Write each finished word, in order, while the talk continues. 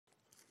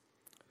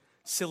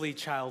Silly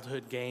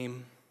childhood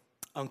game,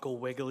 Uncle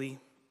Wiggily.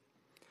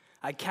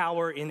 I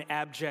cower in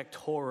abject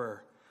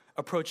horror,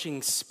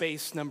 approaching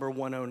space number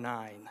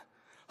 109,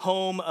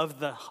 home of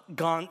the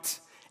gaunt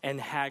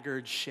and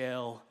haggard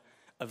shell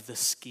of the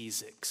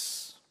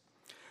Skeezicks.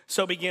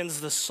 So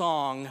begins the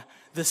song,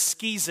 The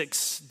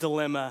Skeezicks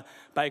Dilemma,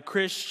 by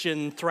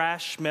Christian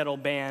thrash metal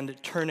band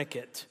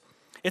Tourniquet.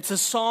 It's a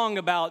song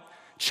about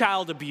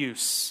child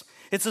abuse.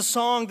 It's a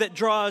song that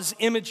draws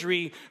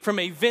imagery from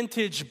a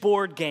vintage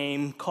board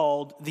game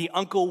called the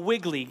Uncle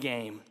Wiggily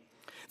game.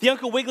 The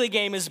Uncle Wiggily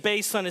game is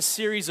based on a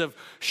series of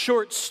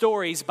short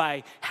stories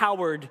by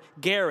Howard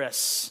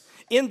Garris.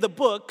 In the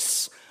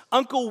books,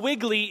 Uncle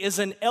Wiggily is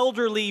an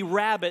elderly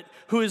rabbit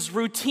who is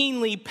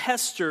routinely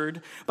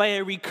pestered by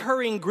a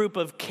recurring group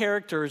of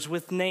characters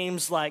with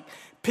names like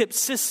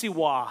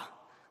Pipsisiwa,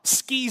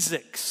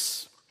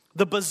 Skeezicks,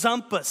 the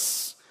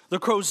Bazumpus, the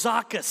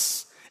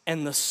Crozakis,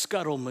 and the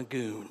Scuttle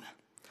Magoon.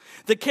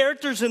 The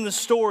characters in the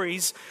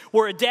stories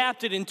were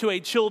adapted into a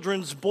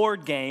children's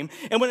board game,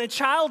 and when a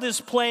child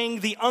is playing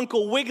the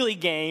Uncle Wiggily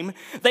game,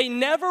 they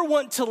never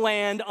want to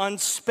land on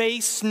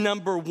space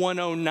number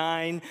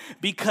 109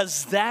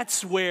 because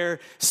that's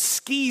where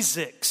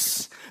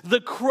Skeezicks,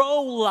 the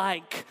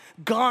crow-like,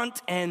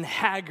 gaunt and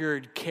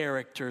haggard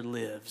character,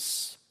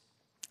 lives.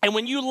 And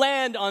when you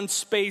land on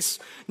space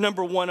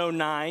number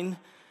 109,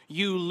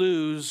 you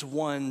lose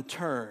one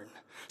turn.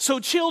 So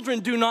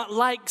children do not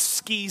like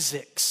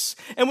Skeezicks.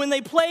 And when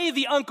they play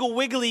the Uncle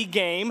Wiggily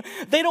game,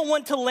 they don't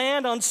want to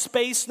land on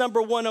space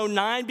number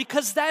 109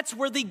 because that's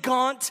where the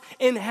gaunt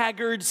and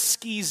haggard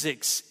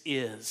Skeezicks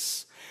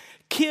is.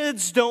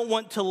 Kids don't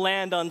want to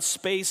land on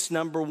space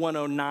number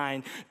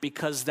 109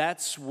 because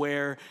that's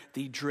where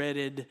the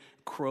dreaded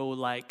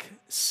crow-like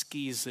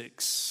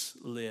Skeezicks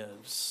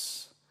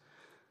lives.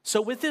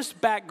 So with this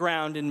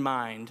background in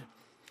mind,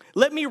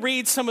 let me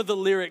read some of the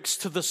lyrics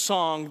to the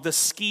song, The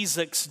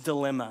Skeezicks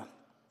Dilemma.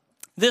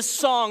 This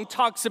song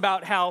talks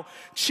about how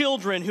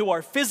children who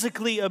are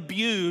physically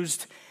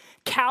abused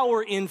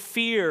cower in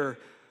fear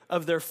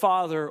of their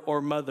father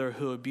or mother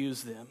who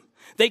abuse them.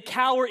 They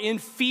cower in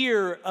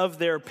fear of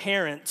their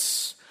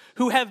parents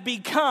who have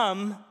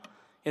become,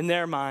 in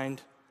their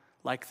mind,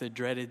 like the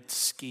dreaded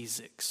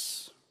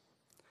Skeezicks.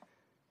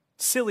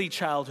 Silly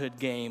childhood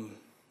game,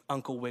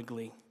 Uncle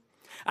Wiggily.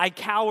 I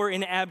cower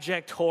in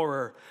abject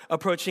horror,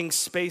 approaching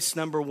space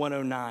number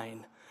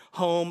 109,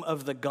 home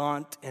of the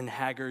gaunt and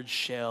haggard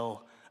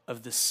shell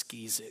of the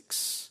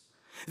Skeezicks.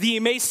 The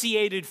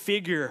emaciated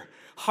figure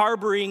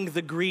harboring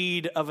the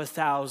greed of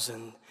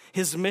 1,000.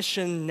 His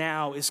mission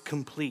now is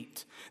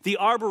complete. The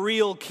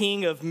arboreal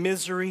king of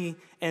misery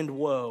and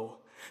woe.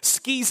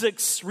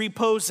 Skeezicks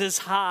reposes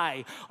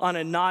high on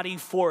a knotty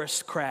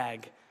forest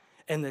crag,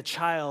 and the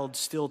child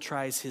still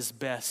tries his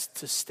best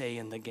to stay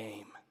in the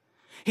game.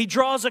 He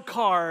draws a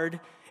card,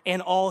 and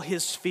all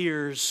his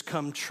fears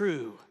come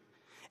true.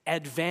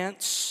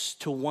 Advance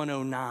to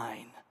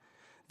 109.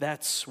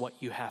 That's what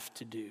you have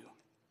to do.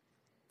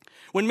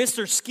 When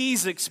Mr.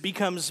 Skeezicks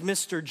becomes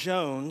Mr.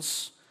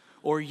 Jones,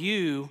 or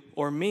you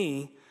or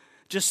me,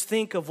 just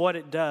think of what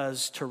it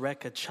does to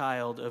wreck a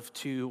child of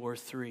 2 or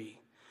 3.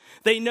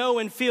 They know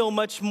and feel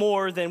much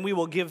more than we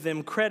will give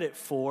them credit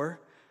for,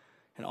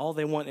 and all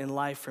they want in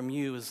life from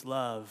you is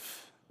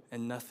love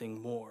and nothing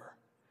more.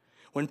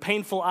 When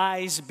painful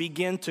eyes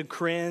begin to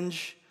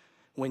cringe,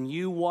 when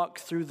you walk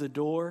through the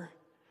door,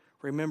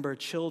 remember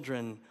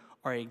children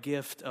are a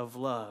gift of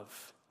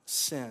love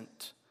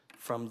sent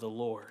from the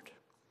Lord.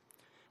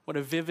 What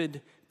a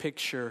vivid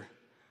picture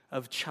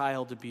of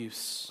child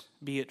abuse,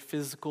 be it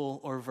physical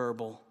or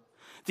verbal.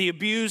 The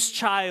abused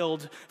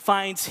child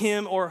finds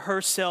him or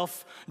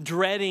herself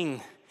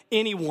dreading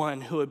anyone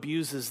who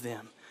abuses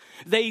them.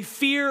 They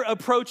fear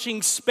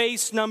approaching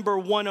space number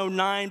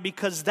 109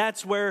 because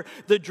that's where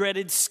the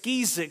dreaded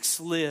Skeezicks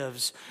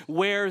lives,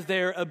 where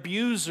their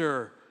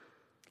abuser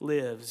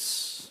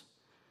lives.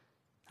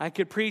 I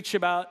could preach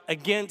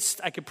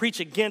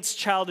against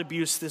child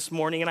abuse this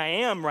morning, and I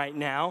am right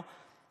now.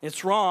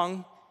 It's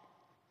wrong.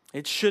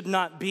 It should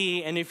not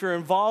be. And if you're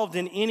involved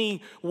in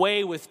any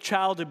way with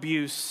child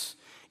abuse,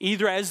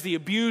 either as the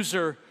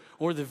abuser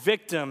or the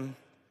victim,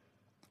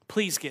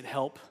 please get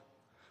help.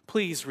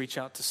 Please reach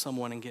out to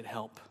someone and get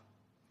help.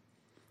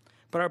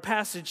 But our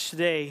passage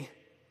today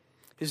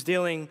is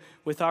dealing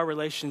with our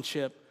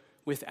relationship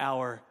with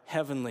our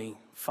Heavenly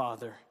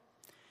Father.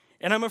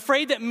 And I'm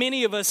afraid that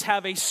many of us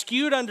have a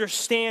skewed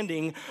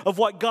understanding of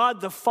what God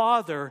the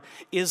Father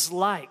is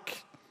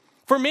like.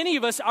 For many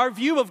of us, our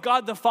view of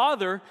God the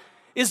Father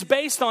is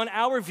based on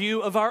our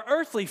view of our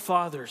earthly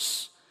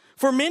fathers.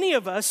 For many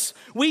of us,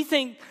 we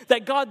think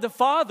that God the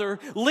Father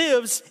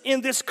lives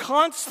in this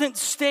constant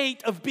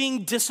state of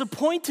being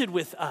disappointed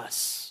with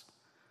us.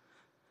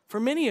 For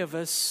many of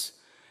us,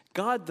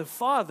 God the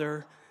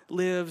Father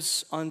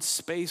lives on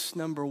space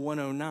number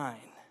 109.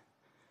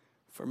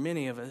 For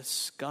many of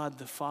us, God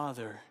the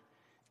Father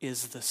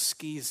is the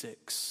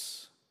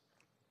Skeezicks.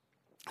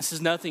 This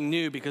is nothing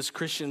new because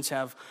Christians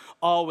have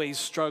always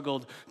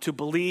struggled to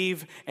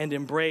believe and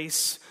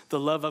embrace the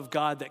love of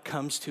God that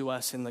comes to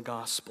us in the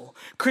gospel.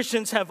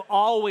 Christians have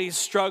always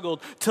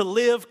struggled to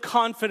live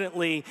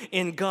confidently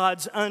in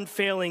God's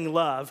unfailing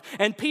love.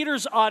 And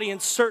Peter's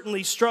audience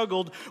certainly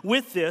struggled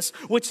with this,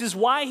 which is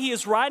why he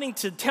is writing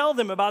to tell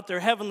them about their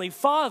Heavenly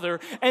Father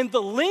and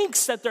the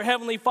lengths that their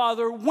Heavenly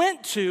Father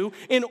went to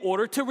in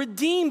order to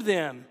redeem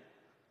them.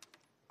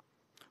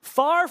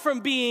 Far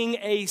from being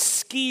a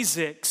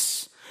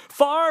skeezix,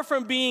 far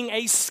from being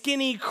a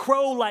skinny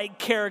crow-like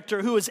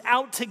character who is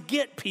out to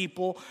get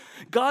people,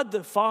 God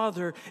the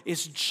Father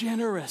is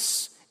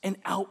generous and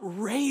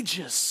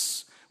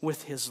outrageous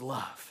with his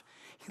love.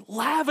 He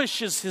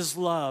lavishes his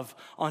love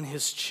on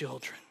his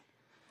children.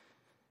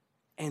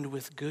 And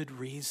with good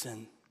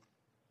reason,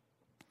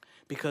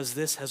 because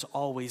this has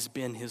always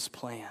been his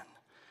plan.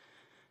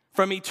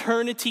 From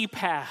eternity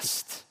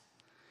past,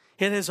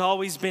 it has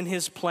always been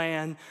his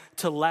plan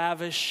to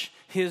lavish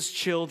his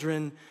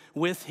children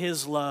with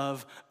his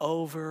love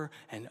over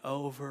and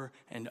over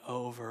and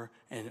over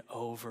and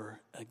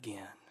over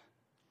again.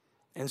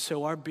 And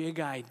so our big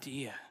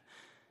idea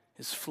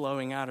is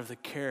flowing out of the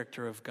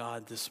character of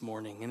God this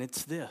morning, and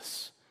it's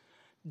this: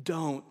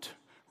 don't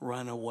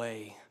run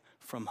away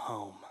from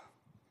home.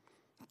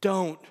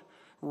 Don't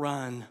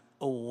run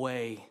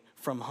away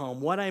from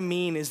home. What I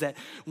mean is that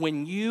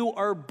when you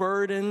are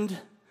burdened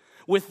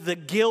with the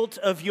guilt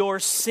of your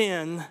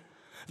sin,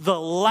 the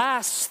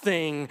last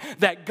thing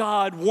that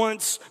God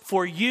wants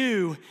for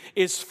you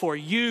is for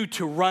you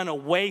to run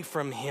away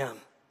from him.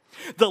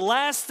 The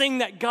last thing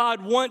that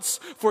God wants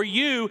for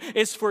you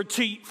is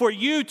for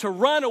you to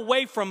run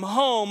away from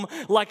home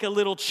like a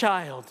little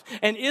child.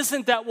 And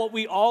isn't that what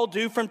we all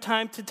do from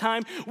time to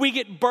time? We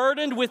get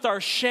burdened with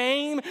our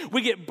shame.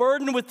 We get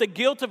burdened with the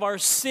guilt of our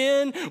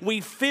sin.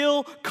 We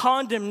feel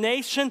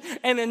condemnation.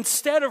 And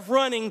instead of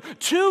running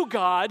to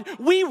God,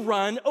 we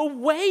run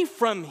away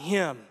from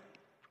him.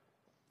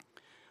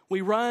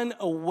 We run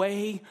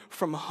away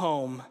from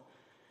home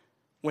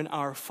when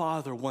our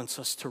Father wants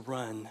us to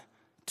run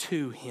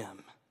to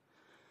him.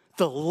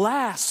 The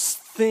last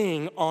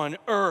thing on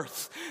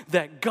earth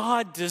that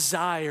God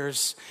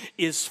desires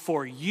is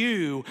for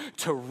you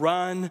to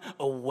run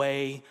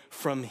away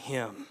from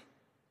him.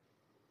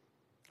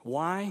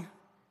 Why?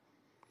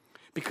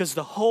 Because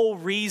the whole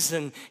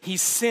reason he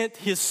sent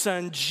his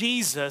son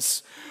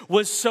Jesus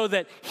was so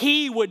that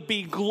he would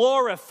be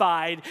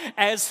glorified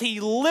as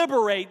he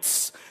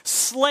liberates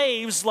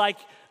slaves like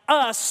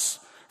us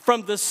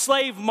from the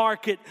slave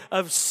market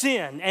of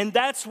sin. And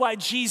that's why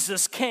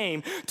Jesus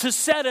came, to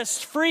set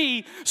us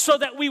free so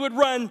that we would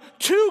run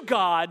to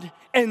God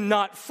and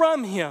not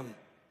from him.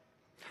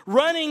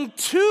 Running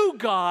to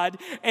God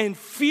and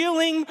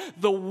feeling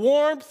the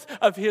warmth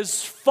of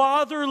his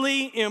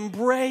fatherly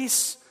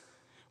embrace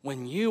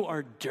when you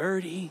are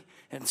dirty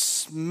and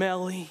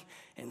smelly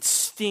and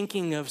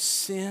stinking of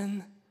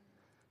sin.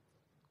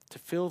 To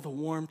feel the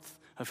warmth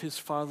of his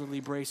fatherly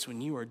embrace when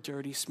you are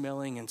dirty,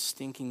 smelling, and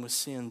stinking with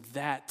sin.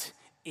 That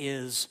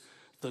is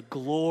the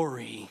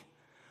glory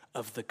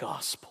of the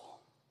gospel.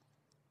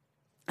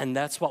 And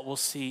that's what we'll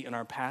see in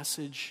our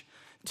passage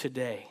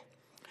today.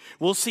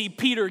 We'll see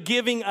Peter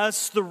giving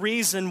us the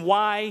reason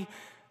why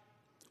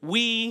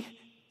we,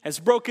 as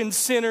broken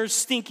sinners,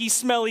 stinky,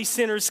 smelly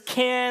sinners,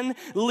 can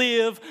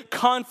live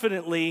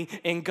confidently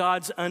in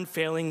God's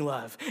unfailing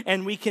love.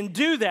 And we can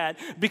do that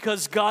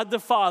because God the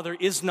Father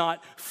is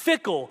not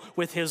fickle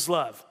with his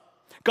love.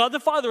 God the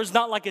Father is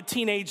not like a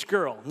teenage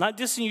girl. I'm not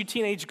dissing you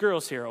teenage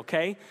girls here,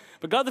 okay?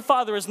 But God the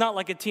Father is not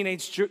like a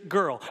teenage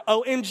girl.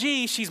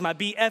 OMG, she's my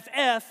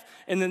BFF.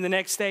 And then the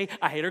next day,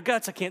 I hate her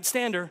guts, I can't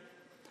stand her.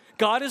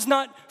 God is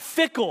not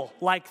fickle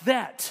like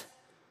that.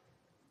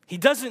 He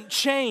doesn't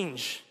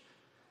change.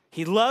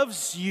 He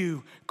loves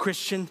you,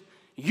 Christian.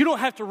 You don't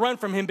have to run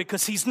from him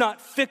because he's not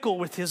fickle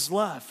with his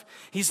love.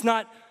 He's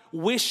not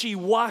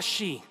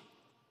wishy-washy.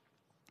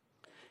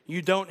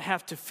 You don't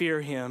have to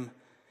fear him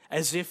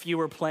as if you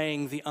were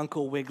playing the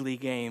Uncle Wiggily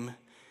game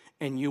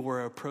and you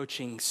were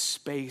approaching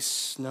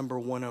space number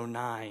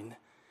 109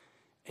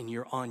 and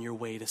you're on your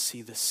way to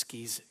see the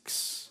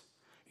skeezix.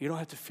 You don't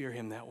have to fear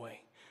him that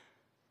way.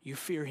 You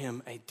fear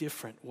him a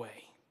different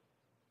way.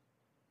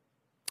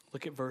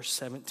 Look at verse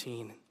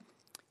 17.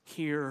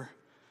 Hear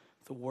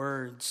the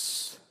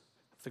words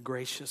of the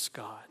gracious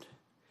God.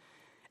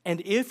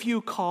 And if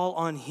you call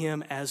on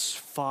him as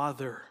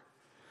Father,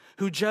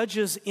 who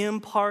judges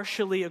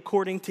impartially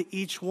according to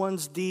each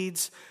one's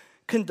deeds,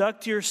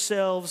 conduct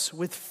yourselves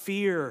with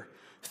fear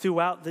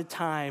throughout the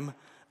time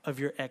of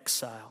your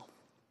exile.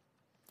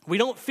 We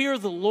don't fear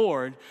the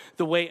Lord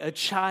the way a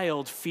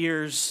child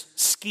fears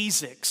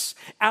skeezix.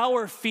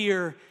 Our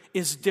fear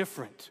is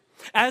different.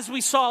 As we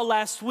saw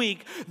last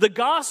week, the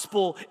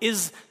gospel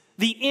is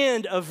the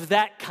end of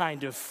that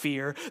kind of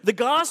fear. The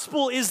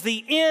gospel is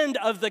the end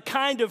of the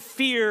kind of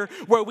fear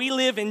where we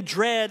live in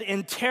dread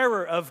and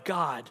terror of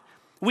God.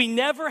 We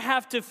never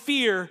have to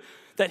fear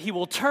that he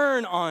will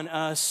turn on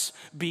us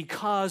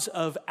because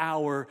of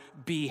our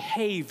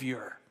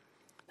behavior.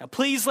 Now,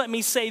 please let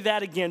me say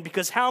that again,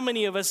 because how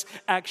many of us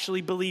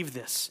actually believe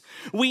this?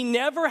 We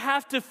never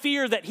have to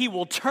fear that he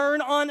will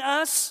turn on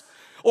us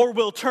or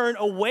will turn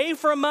away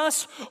from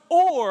us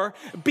or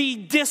be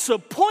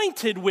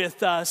disappointed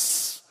with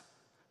us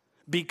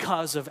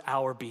because of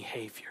our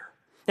behavior.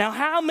 Now,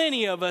 how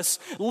many of us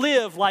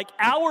live like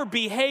our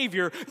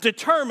behavior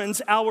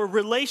determines our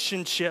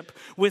relationship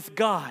with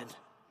God?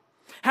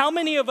 How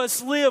many of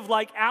us live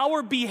like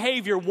our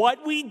behavior,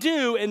 what we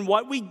do and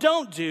what we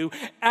don't do,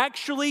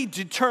 actually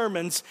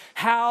determines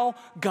how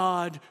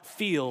God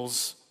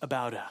feels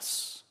about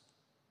us?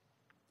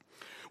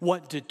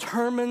 What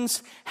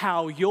determines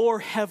how your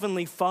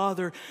Heavenly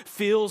Father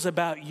feels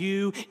about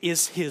you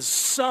is His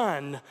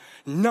Son,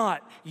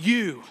 not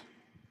you.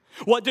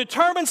 What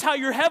determines how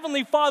your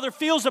Heavenly Father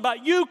feels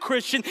about you,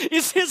 Christian,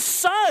 is His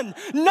Son,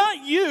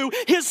 not you.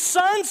 His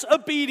Son's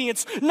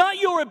obedience, not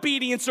your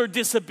obedience or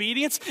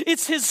disobedience.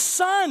 It's His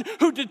Son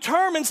who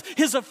determines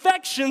His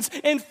affections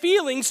and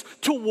feelings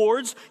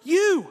towards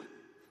you.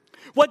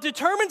 What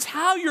determines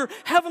how your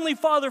Heavenly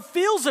Father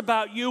feels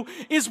about you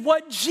is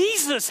what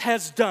Jesus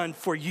has done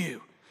for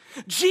you.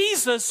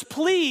 Jesus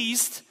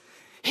pleased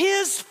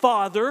His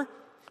Father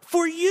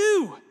for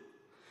you.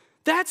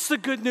 That's the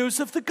good news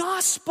of the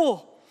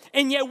gospel.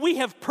 And yet we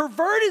have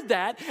perverted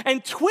that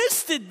and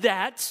twisted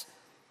that,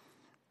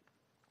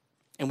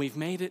 and we've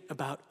made it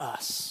about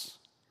us.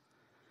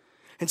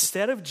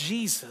 Instead of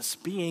Jesus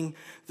being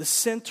the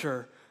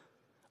center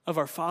of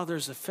our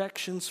Father's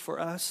affections for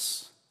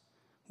us,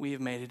 we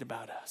have made it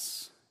about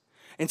us.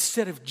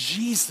 Instead of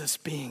Jesus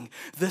being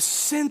the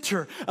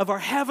center of our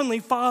Heavenly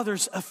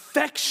Father's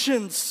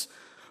affections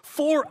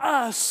for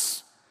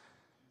us,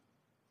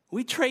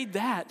 we trade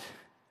that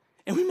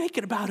and we make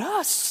it about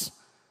us.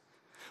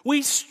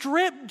 We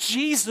strip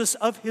Jesus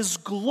of His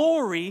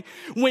glory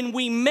when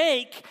we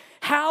make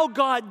how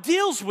God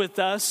deals with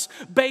us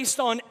based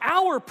on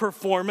our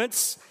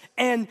performance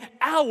and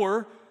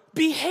our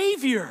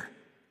behavior.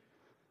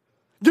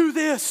 Do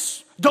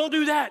this, don't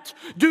do that.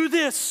 Do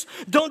this,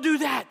 don't do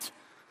that.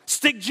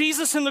 Stick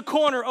Jesus in the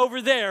corner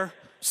over there.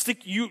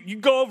 You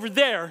go over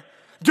there.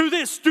 Do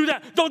this, do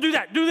that, don't do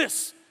that, do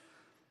this.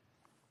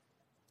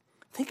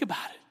 Think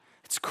about it.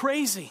 It's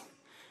crazy.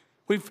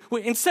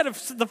 Instead of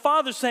the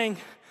Father saying,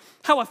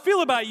 how I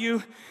feel about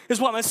you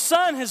is what my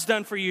Son has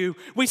done for you,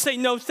 we say,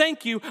 no,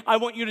 thank you. I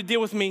want you to deal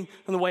with me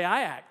in the way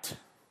I act.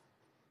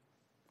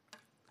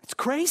 It's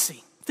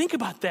crazy. Think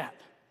about that.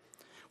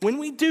 When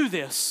we do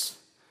this,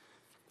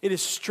 it is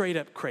straight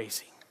up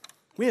crazy.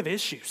 We have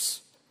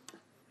issues.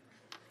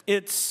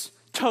 It's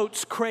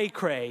totes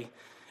cray-cray,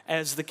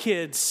 as the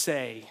kids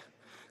say,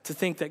 to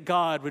think that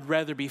God would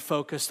rather be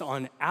focused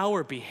on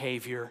our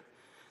behavior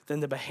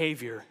than the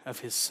behavior of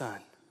His Son.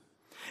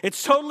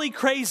 It's totally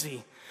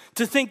crazy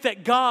to think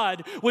that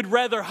God would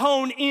rather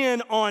hone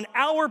in on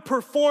our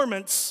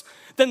performance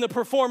than the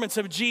performance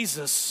of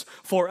Jesus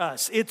for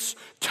us. It's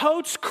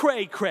totes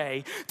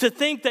cray-cray to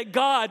think that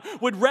God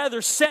would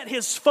rather set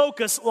His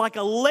focus like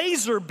a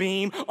laser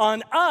beam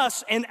on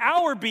us and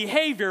our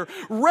behavior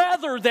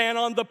rather than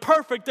on the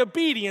perfect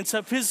obedience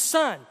of His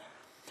Son.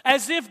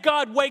 As if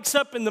God wakes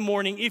up in the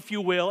morning, if you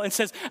will, and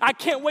says, I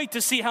can't wait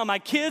to see how my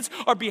kids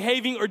are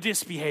behaving or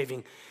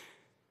disbehaving.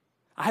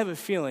 I have a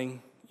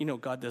feeling,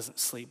 God doesn't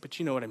sleep, but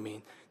you know what I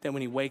mean, that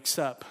when He wakes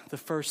up, the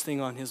first thing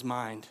on His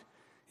mind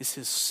is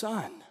His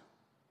Son,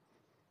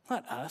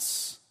 not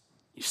us.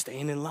 You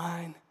staying in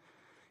line?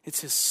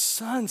 It's His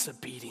Son's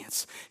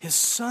obedience, His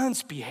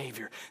Son's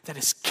behavior that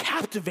has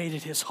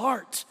captivated His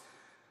heart,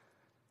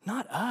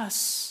 not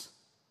us.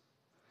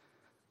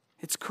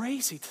 It's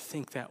crazy to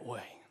think that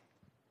way.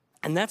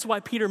 And that's why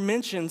Peter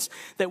mentions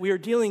that we are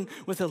dealing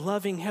with a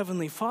loving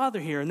Heavenly Father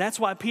here. And that's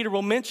why Peter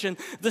will mention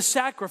the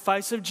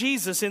sacrifice of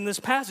Jesus in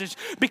this passage,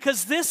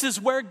 because this is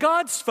where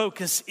God's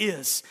focus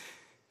is.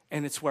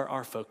 And it's where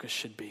our focus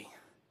should be.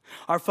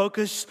 Our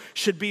focus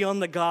should be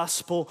on the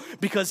gospel,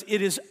 because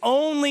it is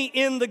only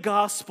in the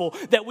gospel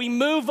that we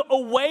move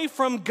away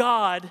from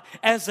God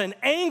as an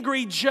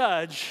angry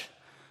judge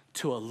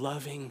to a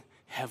loving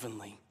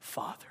Heavenly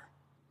Father.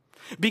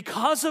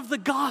 Because of the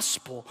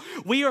gospel,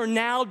 we are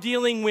now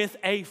dealing with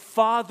a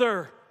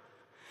father,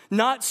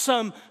 not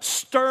some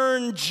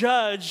stern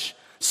judge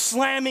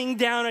slamming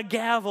down a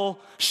gavel,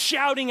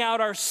 shouting out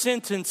our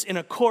sentence in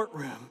a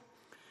courtroom.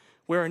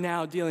 We are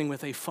now dealing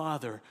with a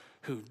father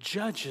who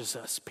judges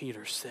us,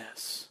 Peter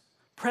says.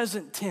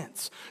 Present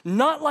tense,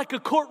 not like a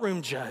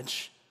courtroom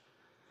judge,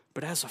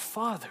 but as a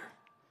father.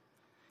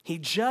 He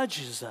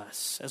judges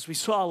us, as we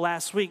saw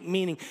last week,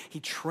 meaning He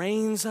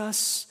trains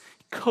us,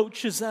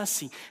 coaches us,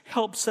 He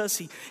helps us,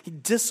 He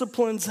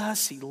disciplines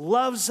us, He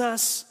loves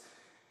us,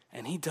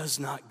 and He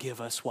does not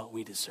give us what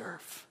we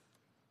deserve.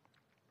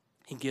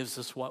 He gives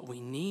us what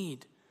we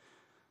need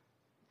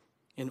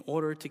in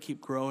order to keep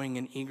growing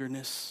in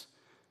eagerness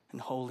and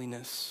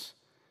holiness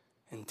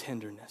and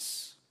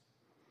tenderness.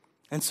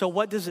 And so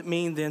what does it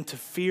mean then to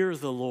fear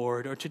the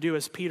Lord, or to do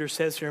as Peter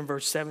says here in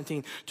verse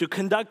 17, to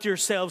conduct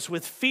yourselves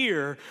with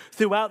fear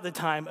throughout the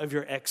time of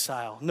your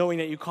exile, knowing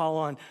that you call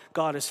on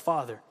God as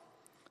Father?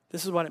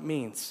 This is what it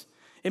means.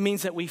 It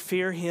means that we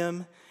fear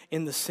him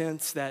in the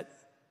sense that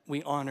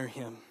we honor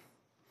him.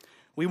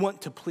 We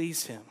want to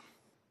please him.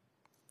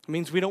 It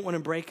means we don't want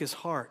to break his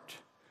heart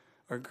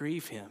or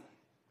grieve him.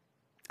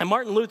 And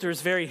Martin Luther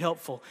is very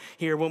helpful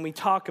here when we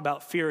talk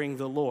about fearing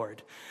the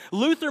Lord.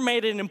 Luther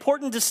made an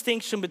important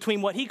distinction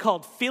between what he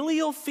called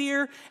filial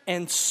fear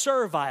and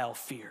servile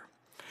fear.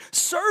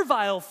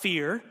 Servile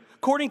fear,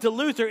 according to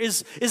Luther,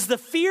 is the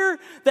fear,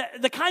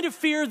 the kind of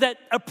fear that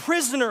a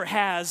prisoner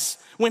has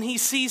when he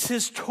sees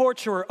his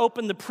torturer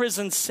open the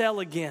prison cell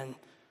again,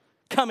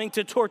 coming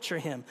to torture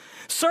him.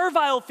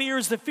 Servile fear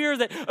is the fear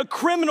that a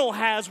criminal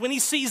has when he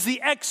sees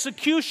the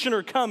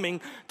executioner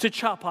coming to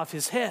chop off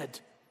his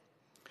head.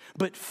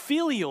 But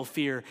filial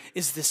fear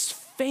is this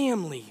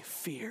family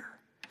fear.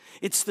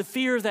 It's the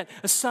fear that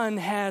a son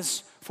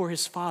has for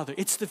his father.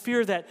 It's the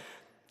fear that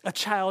a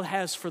child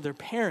has for their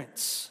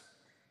parents.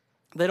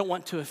 They don't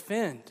want to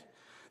offend.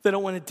 They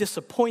don't want to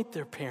disappoint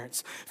their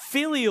parents.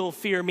 Filial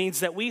fear means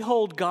that we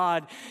hold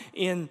God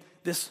in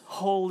this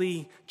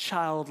holy,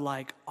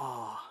 childlike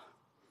awe.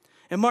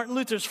 And Martin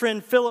Luther's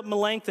friend Philip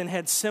Melanchthon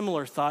had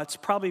similar thoughts,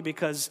 probably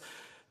because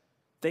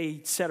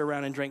they sat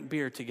around and drank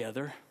beer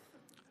together.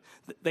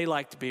 They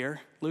liked beer.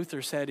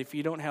 Luther said, if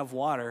you don't have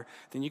water,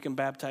 then you can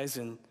baptize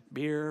in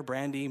beer,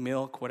 brandy,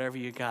 milk, whatever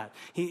you got.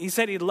 He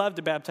said he'd love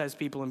to baptize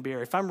people in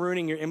beer. If I'm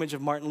ruining your image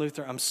of Martin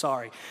Luther, I'm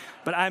sorry.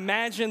 But I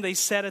imagine they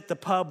sat at the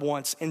pub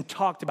once and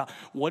talked about,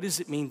 what does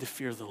it mean to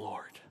fear the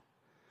Lord?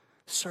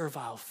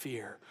 Servile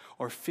fear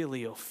or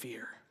filial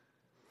fear.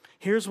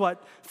 Here's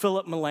what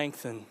Philip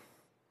Melanchthon,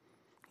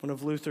 one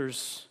of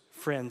Luther's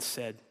friends,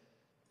 said.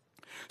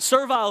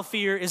 Servile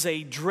fear is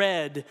a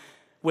dread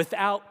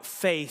without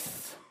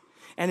faith,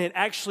 and it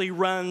actually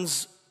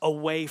runs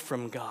away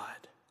from God.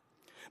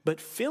 But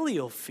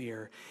filial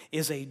fear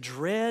is a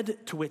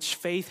dread to which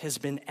faith has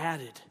been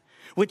added,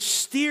 which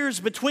steers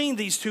between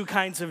these two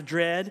kinds of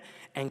dread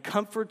and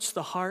comforts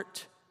the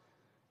heart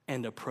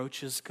and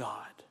approaches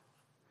God.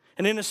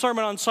 And in a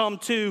sermon on Psalm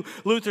 2,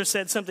 Luther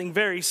said something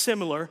very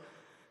similar.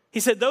 He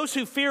said, those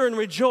who fear and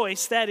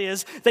rejoice, that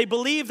is, they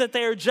believe that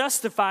they are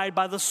justified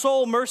by the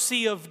sole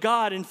mercy of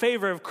God in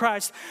favor of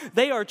Christ.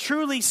 They are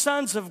truly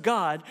sons of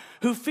God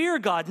who fear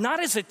God, not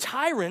as a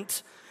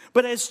tyrant,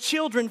 but as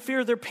children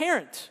fear their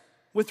parent,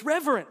 with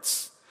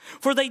reverence.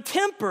 For they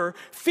temper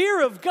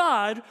fear of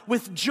God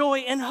with joy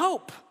and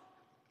hope.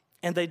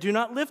 And they do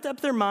not lift up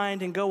their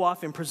mind and go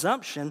off in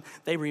presumption.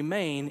 They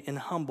remain in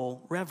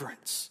humble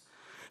reverence.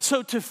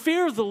 So to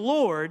fear the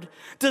Lord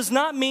does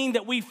not mean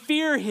that we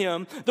fear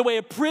him the way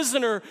a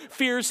prisoner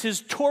fears his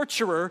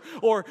torturer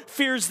or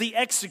fears the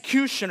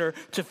executioner.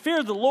 To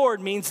fear the Lord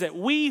means that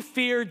we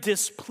fear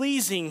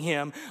displeasing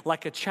him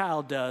like a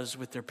child does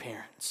with their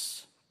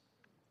parents.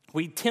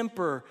 We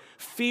temper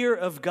fear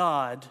of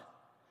God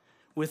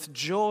with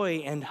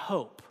joy and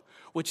hope,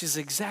 which is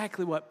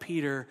exactly what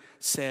Peter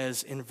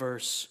says in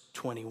verse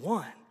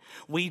 21.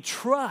 We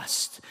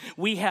trust,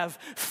 we have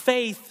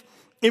faith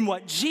in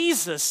what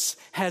Jesus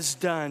has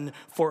done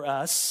for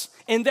us,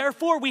 and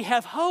therefore we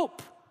have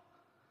hope.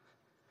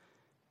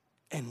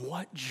 And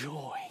what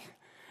joy,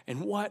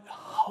 and what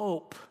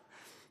hope,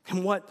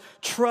 and what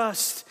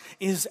trust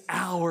is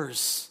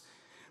ours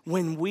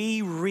when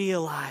we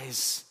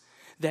realize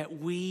that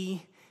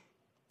we,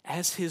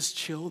 as his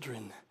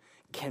children,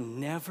 can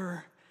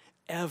never,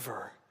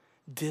 ever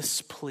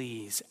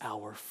displease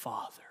our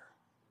Father.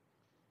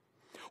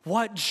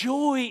 What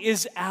joy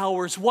is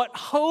ours, what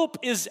hope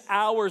is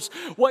ours,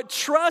 what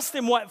trust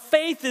and what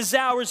faith is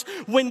ours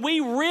when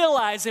we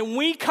realize and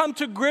we come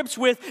to grips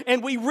with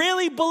and we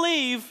really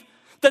believe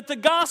that the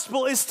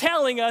gospel is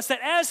telling us that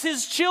as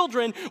his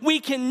children, we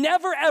can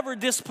never ever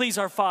displease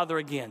our Father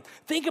again.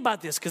 Think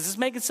about this, because it's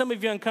making some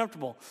of you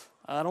uncomfortable.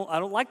 I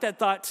don't like that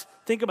thought.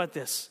 Think about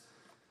this.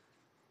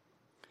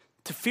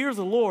 To fear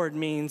the Lord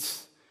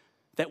means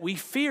that we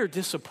fear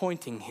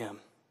disappointing him.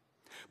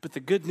 But the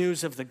good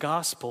news of the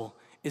gospel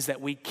is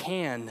that we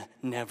can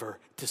never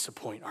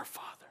disappoint our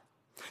Father.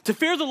 To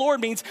fear the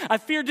Lord means I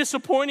fear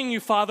disappointing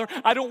you, Father.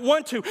 I don't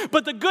want to.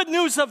 But the good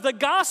news of the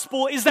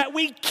gospel is that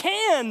we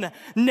can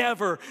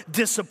never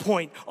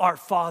disappoint our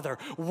Father.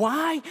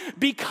 Why?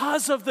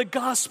 Because of the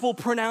gospel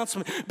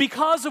pronouncement.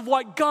 Because of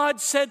what God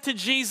said to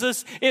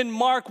Jesus in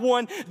Mark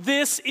 1.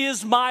 This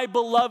is my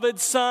beloved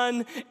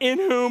Son in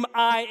whom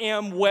I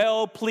am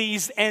well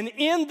pleased. And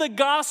in the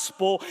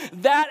gospel,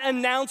 that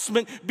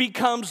announcement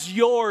becomes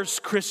yours,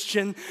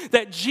 Christian.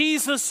 That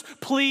Jesus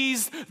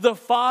pleased the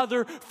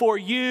Father for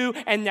you.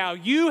 And now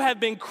you have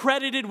been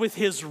credited with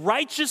his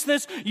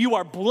righteousness. You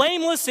are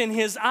blameless in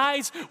his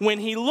eyes. When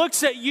he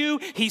looks at you,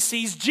 he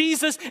sees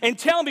Jesus. And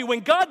tell me, when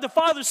God the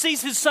Father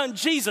sees his Son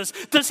Jesus,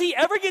 does he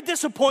ever get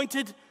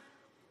disappointed?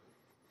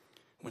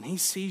 When he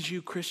sees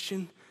you,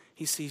 Christian,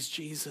 he sees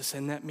Jesus,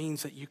 and that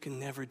means that you can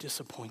never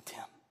disappoint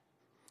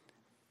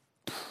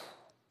him.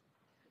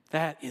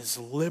 That is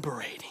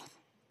liberating.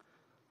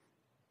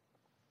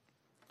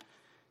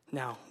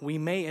 Now, we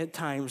may at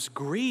times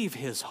grieve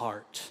his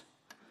heart.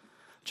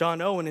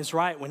 John Owen is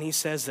right when he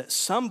says that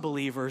some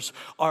believers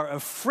are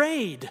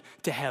afraid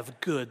to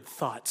have good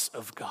thoughts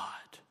of God.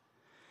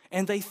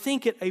 And they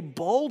think it a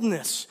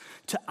boldness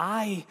to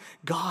eye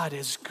God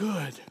as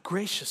good,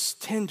 gracious,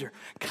 tender,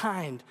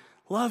 kind,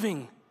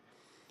 loving.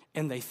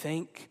 And they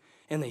think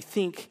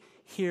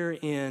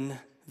herein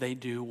they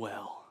do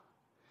well.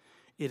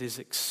 It is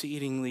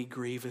exceedingly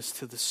grievous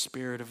to the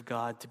Spirit of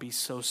God to be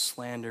so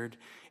slandered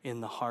in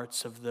the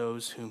hearts of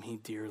those whom he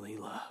dearly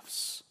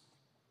loves.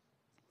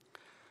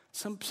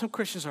 Some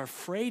Christians are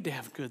afraid to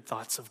have good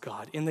thoughts of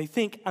God, and they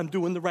think, I'm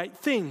doing the right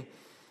thing.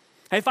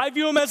 If I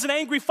view him as an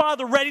angry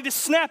father ready to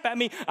snap at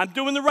me, I'm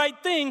doing the right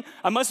thing.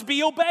 I must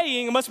be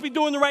obeying. I must be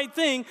doing the right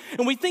thing.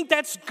 And we think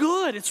that's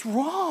good. It's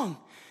wrong.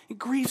 It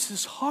grieves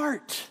his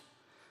heart.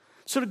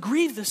 So to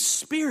grieve the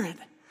Spirit,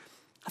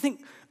 I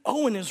think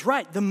Owen is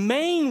right. The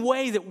main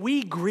way that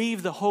we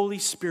grieve the Holy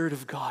Spirit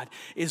of God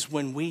is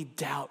when we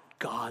doubt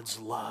God's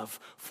love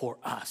for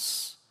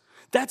us.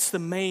 That's the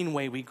main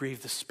way we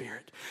grieve the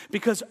Spirit.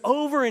 Because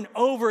over and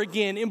over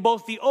again, in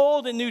both the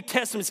Old and New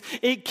Testaments,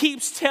 it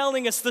keeps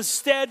telling us the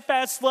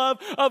steadfast love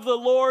of the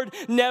Lord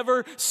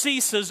never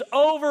ceases.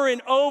 Over and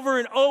over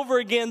and over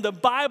again, the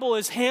Bible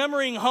is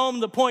hammering home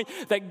the point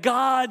that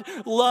God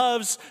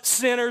loves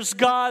sinners.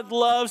 God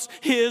loves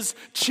his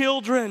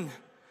children.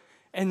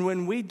 And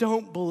when we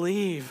don't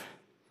believe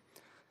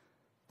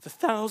the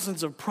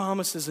thousands of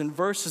promises and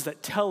verses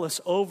that tell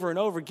us over and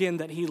over again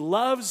that he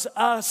loves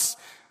us,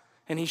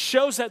 and he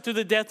shows that through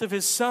the death of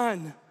his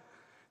son,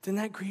 then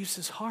that grieves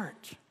his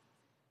heart.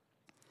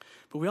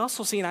 But we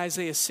also see in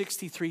Isaiah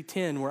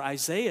 63:10 where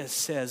Isaiah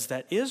says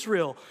that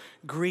Israel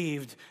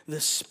grieved the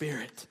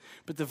Spirit.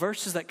 But the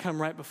verses that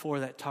come right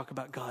before that talk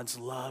about God's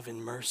love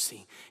and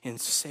mercy in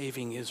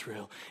saving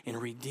Israel and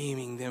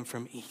redeeming them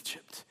from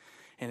Egypt.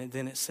 And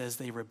then it says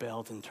they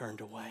rebelled and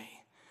turned away.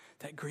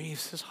 That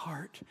grieves his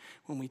heart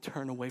when we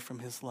turn away from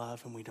his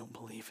love and we don't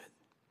believe it.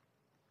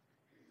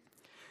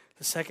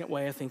 The second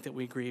way I think that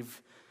we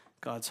grieve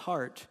God's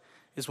heart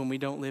is when we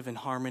don't live in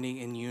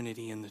harmony and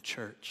unity in the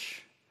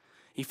church.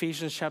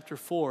 Ephesians chapter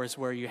 4 is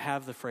where you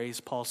have the phrase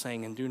Paul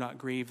saying, and do not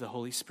grieve the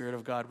Holy Spirit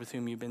of God with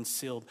whom you've been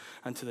sealed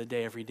unto the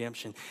day of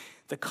redemption.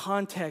 The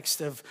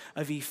context of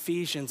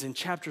Ephesians in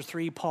chapter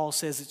 3, Paul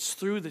says it's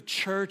through the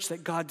church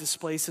that God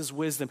displays his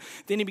wisdom.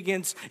 Then he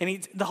begins,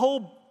 and the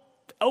whole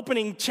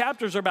opening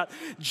chapters are about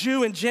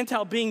Jew and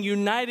Gentile being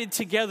united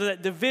together,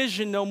 that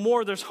division no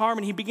more, there's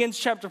harmony. He begins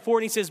chapter 4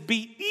 and he says,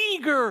 be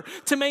eager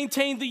to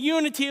maintain the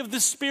unity of the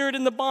Spirit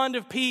in the bond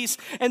of peace.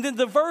 And then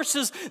the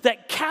verses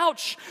that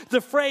couch the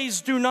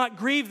phrase, do not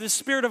grieve the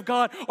Spirit of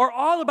God, are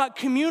all about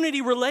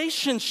community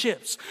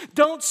relationships.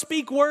 Don't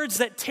speak words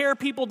that tear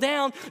people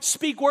down.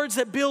 Speak words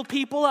that build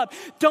people up.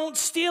 Don't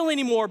steal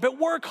anymore, but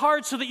work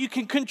hard so that you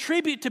can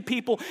contribute to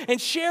people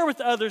and share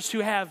with others who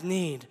have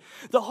need.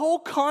 The whole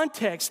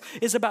context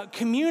is about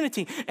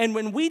community. And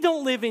when we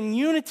don't live in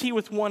unity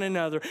with one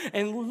another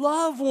and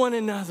love one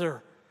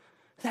another,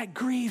 that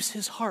grieves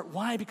his heart.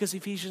 Why? Because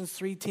Ephesians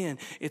 3:10,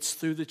 it's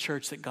through the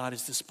church that God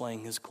is displaying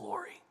his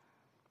glory.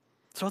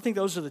 So I think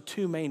those are the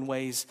two main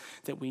ways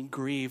that we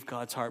grieve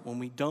God's heart, when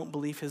we don't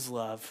believe his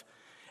love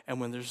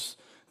and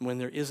when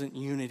there isn't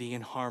unity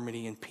and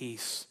harmony and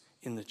peace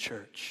in the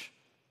church.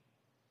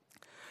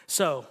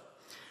 So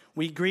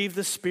we grieve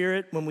the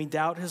Spirit when we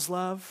doubt his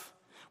love.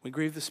 We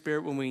grieve the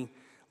Spirit when we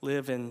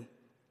live in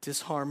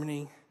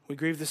disharmony. We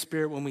grieve the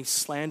Spirit when we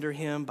slander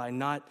him by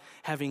not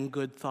having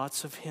good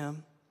thoughts of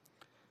him.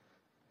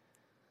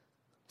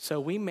 So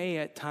we may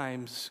at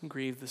times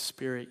grieve the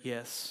Spirit,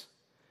 yes,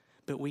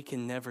 but we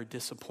can never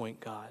disappoint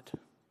God.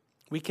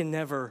 We can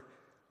never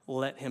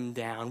let him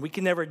down. We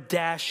can never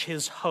dash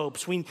his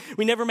hopes. We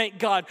never make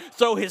God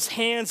throw his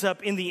hands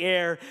up in the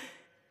air,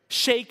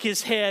 shake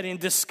his head in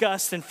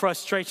disgust and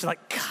frustration,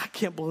 like, God, I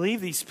can't believe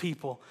these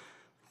people.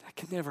 That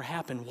can never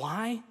happen.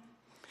 Why?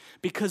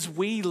 Because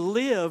we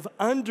live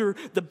under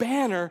the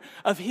banner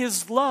of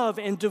his love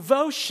and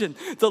devotion,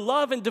 the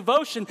love and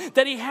devotion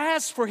that he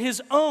has for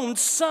his own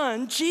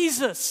son,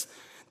 Jesus.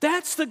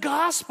 That's the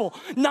gospel.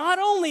 Not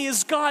only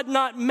is God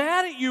not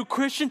mad at you,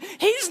 Christian,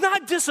 he's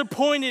not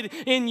disappointed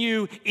in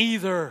you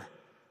either.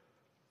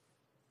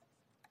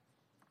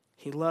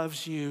 He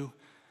loves you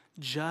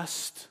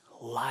just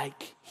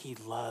like he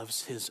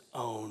loves his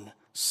own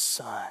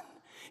son.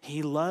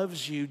 He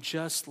loves you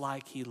just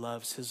like he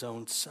loves his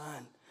own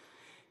son.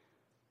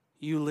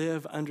 You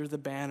live under the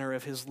banner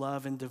of his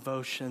love and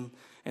devotion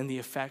and the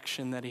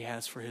affection that he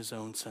has for his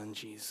own son,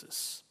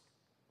 Jesus.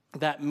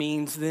 That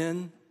means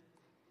then,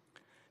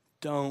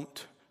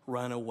 don't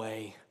run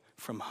away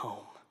from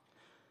home.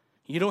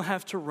 You don't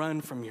have to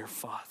run from your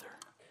Father.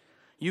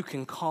 You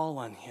can call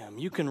on him.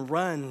 You can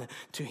run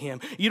to him.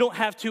 You don't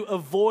have to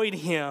avoid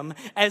him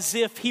as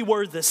if he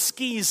were the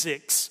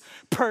Skeezix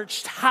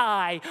perched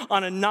high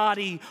on a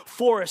knotty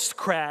forest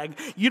crag.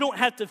 You don't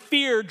have to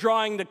fear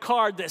drawing the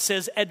card that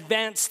says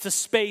advance to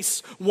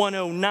space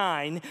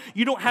 109.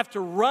 You don't have to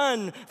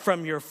run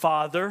from your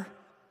Father.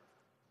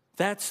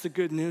 That's the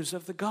good news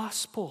of the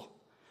gospel.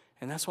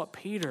 And that's what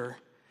Peter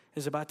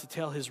is about to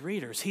tell his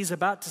readers. He's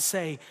about to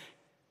say,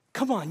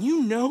 come on,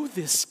 you know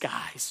this,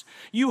 guys.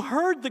 You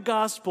heard the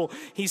gospel.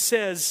 He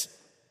says,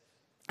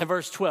 And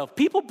verse 12,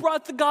 people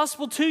brought the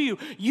gospel to you.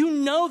 You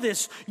know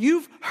this.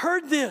 You've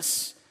heard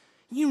this.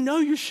 You know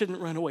you shouldn't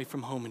run away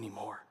from home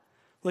anymore.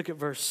 Look at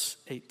verse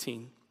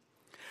 18.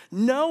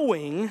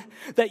 Knowing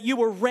that you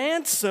were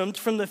ransomed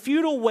from the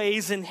futile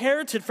ways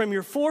inherited from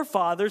your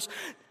forefathers,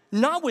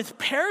 not with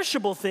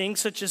perishable things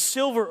such as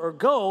silver or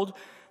gold,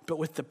 but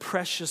with the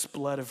precious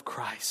blood of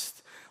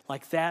Christ,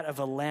 like that of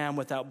a lamb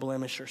without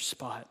blemish or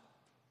spot.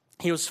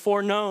 He was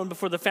foreknown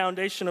before the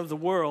foundation of the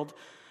world,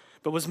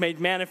 but was made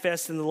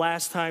manifest in the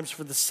last times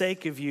for the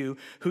sake of you,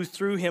 who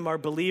through him are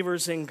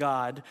believers in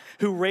God,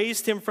 who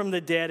raised him from the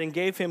dead and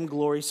gave him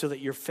glory, so that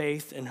your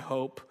faith and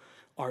hope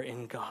are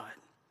in God.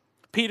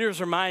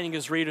 Peter's reminding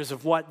his readers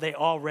of what they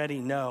already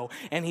know,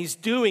 and he's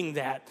doing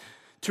that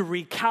to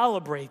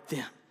recalibrate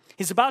them.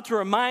 He's about to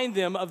remind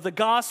them of the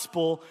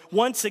gospel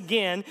once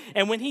again,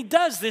 and when he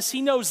does this,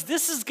 he knows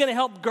this is going to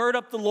help gird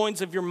up the loins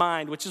of your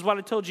mind, which is what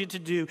I told you to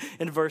do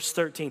in verse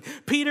 13.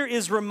 Peter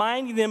is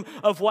reminding them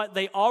of what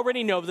they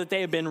already know, that they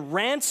have been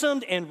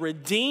ransomed and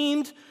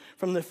redeemed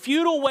from the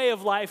futile way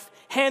of life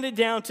handed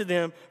down to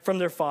them from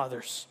their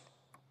fathers.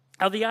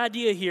 Now, the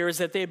idea here is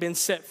that they have been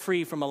set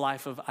free from a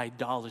life of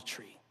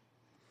idolatry.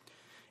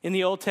 In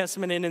the Old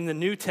Testament and in the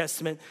New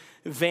Testament,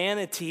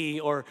 vanity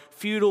or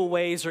futile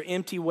ways or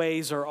empty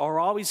ways are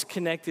always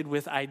connected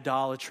with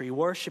idolatry,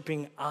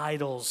 worshiping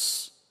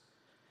idols.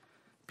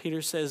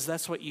 Peter says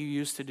that's what you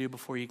used to do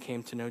before you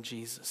came to know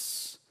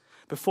Jesus.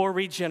 Before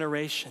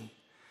regeneration,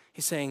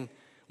 he's saying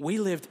we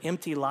lived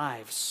empty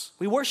lives.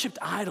 We worshiped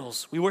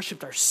idols. We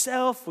worshiped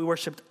ourselves. We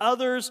worshiped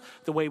others,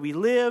 the way we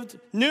lived,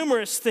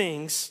 numerous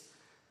things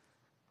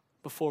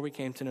before we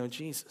came to know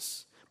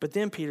Jesus. But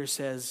then Peter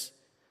says,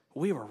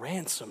 we were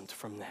ransomed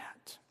from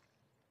that.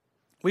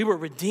 We were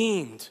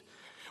redeemed.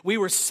 We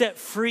were set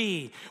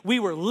free. We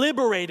were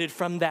liberated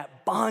from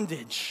that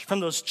bondage,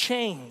 from those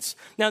chains.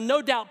 Now,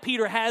 no doubt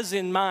Peter has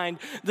in mind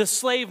the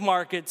slave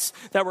markets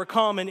that were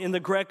common in the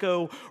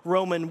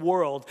Greco-Roman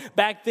world.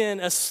 Back then,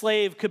 a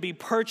slave could be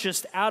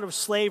purchased out of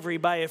slavery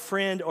by a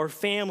friend or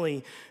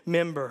family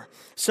member.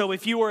 So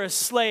if you were a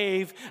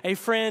slave, a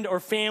friend or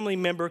family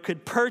member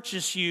could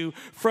purchase you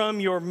from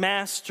your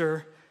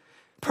master,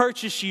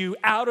 purchase you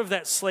out of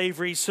that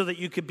slavery so that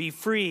you could be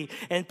free.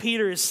 And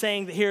Peter is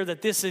saying here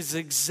that this is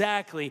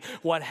exactly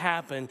what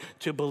happened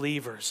to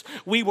believers.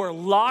 We were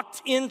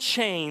locked in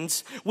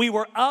chains. We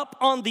were up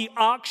on the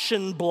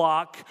auction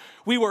block.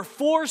 We were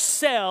for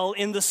sale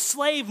in the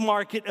slave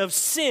market of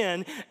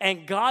sin.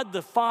 And God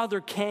the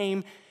Father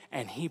came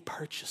and he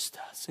purchased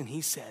us. And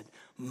he said,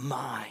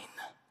 mine.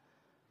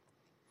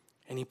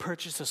 And he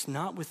purchased us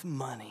not with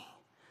money,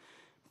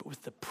 but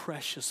with the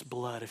precious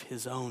blood of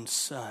his own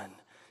Son,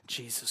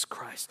 Jesus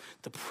Christ,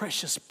 the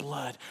precious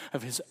blood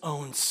of his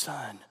own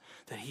Son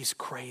that he's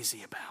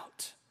crazy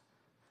about.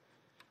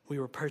 We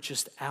were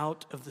purchased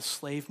out of the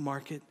slave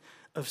market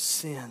of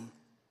sin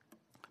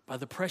by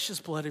the precious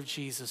blood of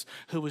Jesus,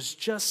 who was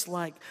just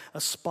like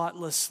a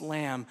spotless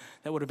lamb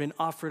that would have been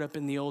offered up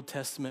in the Old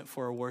Testament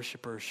for a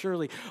worshiper.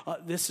 Surely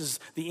this is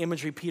the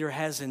imagery Peter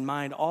has in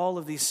mind. All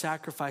of these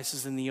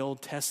sacrifices in the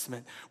Old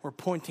Testament were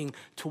pointing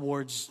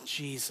towards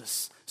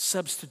Jesus,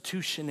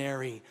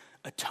 substitutionary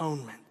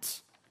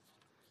atonement.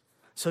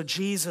 So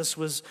Jesus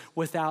was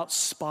without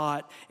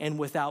spot and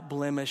without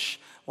blemish,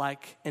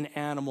 like an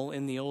animal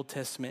in the Old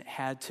Testament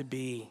had to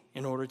be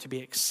in order to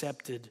be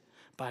accepted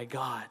by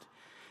God.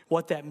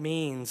 What that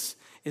means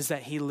is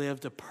that he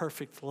lived a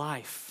perfect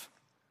life,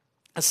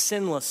 a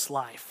sinless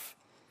life.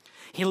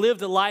 He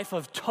lived a life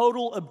of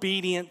total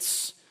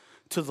obedience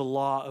to the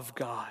law of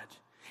God.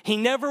 He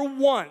never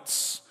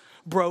once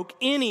broke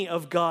any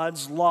of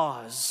God's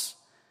laws.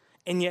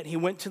 And yet he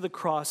went to the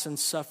cross and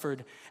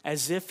suffered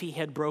as if he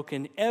had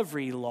broken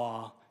every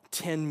law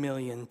 10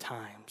 million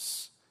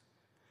times.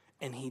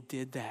 And he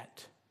did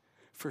that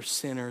for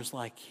sinners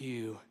like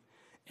you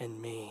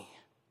and me.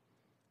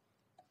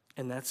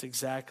 And that's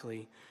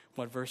exactly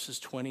what verses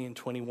 20 and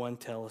 21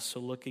 tell us. So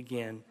look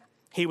again.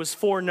 He was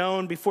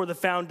foreknown before the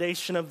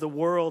foundation of the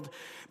world,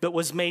 but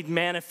was made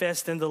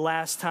manifest in the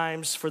last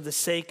times for the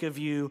sake of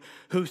you,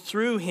 who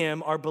through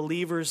him are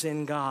believers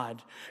in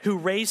God, who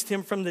raised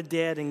him from the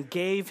dead and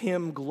gave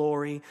him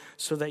glory,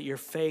 so that your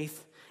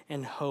faith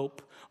and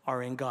hope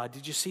are in God.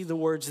 Did you see the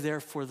words there,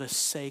 for the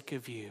sake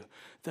of you?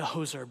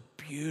 Those are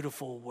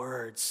beautiful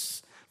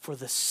words. For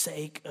the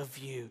sake of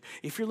you.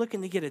 If you're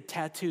looking to get a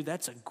tattoo,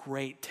 that's a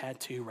great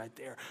tattoo right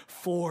there.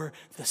 For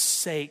the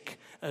sake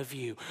of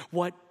you.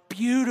 What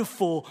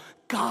beautiful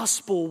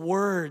gospel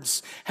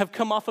words have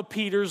come off of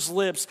Peter's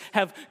lips,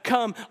 have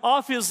come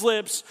off his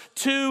lips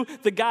to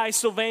the guy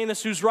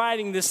Silvanus who's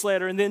writing this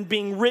letter and then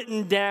being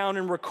written down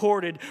and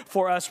recorded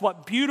for us.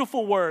 What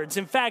beautiful words.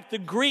 In fact, the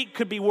Greek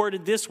could be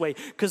worded this way,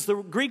 because the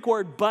Greek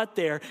word but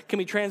there can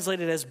be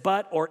translated as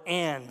but or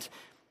and.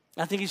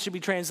 I think it should be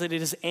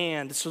translated as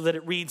and, so that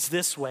it reads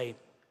this way.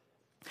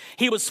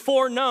 He was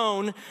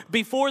foreknown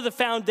before the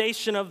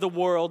foundation of the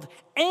world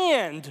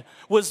and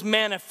was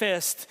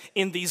manifest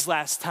in these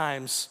last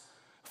times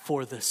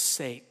for the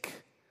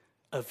sake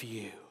of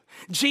you.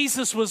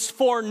 Jesus was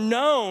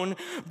foreknown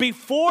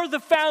before the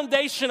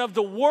foundation of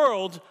the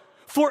world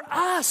for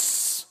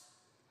us.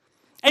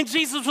 And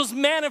Jesus was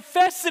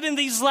manifested in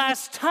these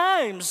last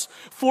times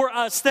for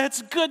us.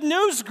 That's good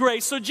news,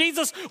 Grace. So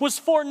Jesus was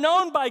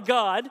foreknown by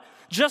God,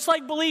 just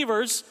like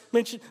believers.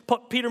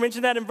 Peter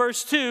mentioned that in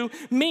verse 2,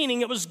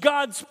 meaning it was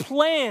God's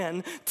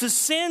plan to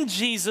send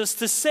Jesus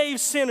to save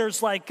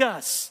sinners like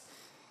us.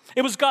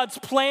 It was God's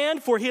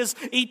plan for his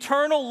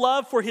eternal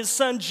love for his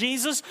son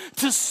Jesus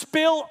to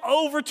spill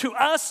over to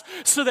us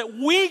so that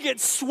we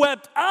get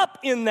swept up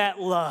in that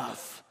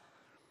love.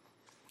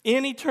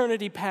 In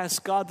eternity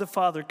past, God the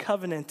Father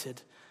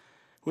covenanted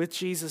with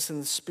Jesus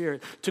and the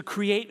Spirit to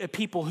create a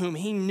people whom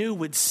he knew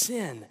would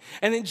sin.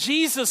 And then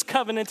Jesus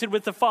covenanted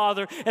with the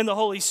Father and the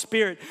Holy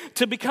Spirit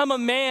to become a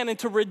man and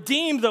to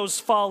redeem those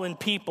fallen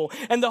people.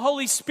 And the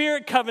Holy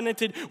Spirit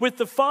covenanted with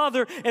the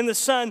Father and the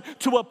Son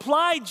to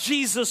apply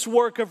Jesus'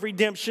 work of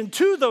redemption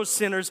to those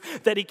sinners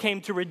that he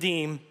came to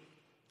redeem.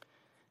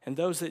 And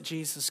those that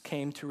Jesus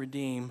came to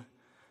redeem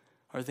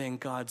are then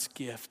God's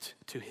gift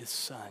to his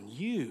Son.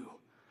 You,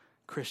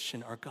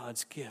 Christian, are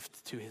God's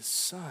gift to his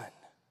Son.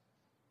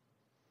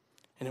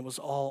 And it was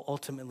all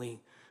ultimately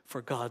for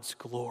God's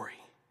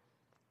glory.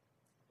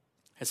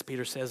 As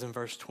Peter says in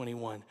verse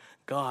 21,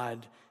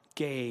 God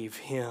gave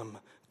him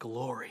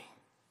glory.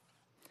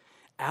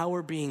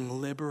 Our being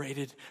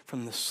liberated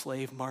from the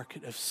slave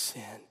market of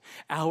sin,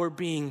 our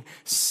being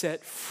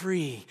set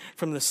free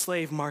from the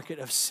slave market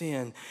of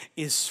sin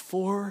is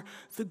for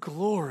the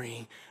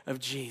glory of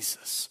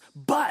Jesus.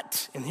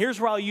 But, and here's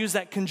where I'll use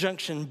that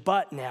conjunction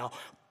but now,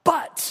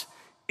 but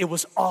it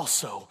was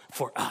also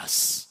for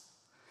us.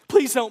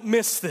 Please don't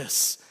miss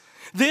this.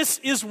 This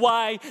is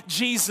why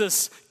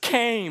Jesus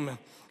came.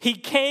 He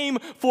came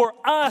for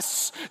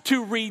us,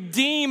 to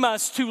redeem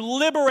us, to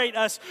liberate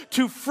us,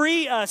 to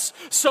free us,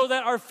 so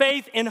that our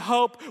faith and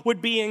hope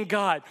would be in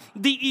God.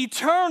 The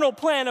eternal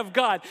plan of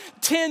God,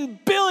 10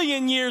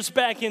 billion years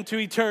back into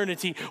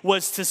eternity,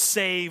 was to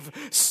save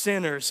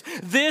sinners.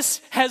 This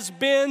has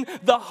been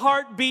the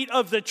heartbeat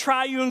of the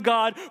triune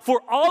God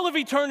for all of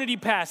eternity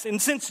past.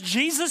 And since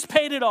Jesus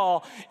paid it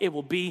all, it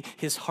will be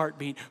his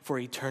heartbeat for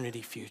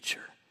eternity future.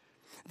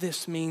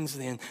 This means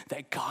then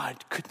that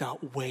God could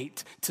not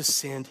wait to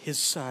send his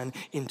Son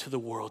into the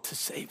world to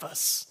save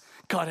us.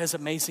 God has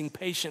amazing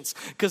patience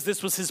because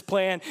this was his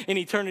plan in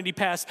eternity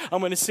past.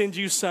 I'm going to send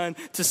you, Son,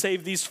 to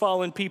save these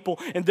fallen people,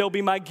 and they'll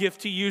be my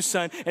gift to you,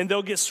 Son, and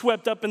they'll get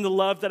swept up in the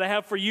love that I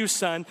have for you,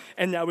 Son.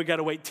 And now we got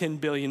to wait 10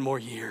 billion more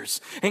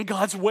years. And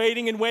God's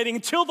waiting and waiting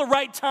until the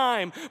right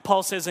time.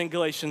 Paul says in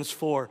Galatians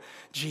 4,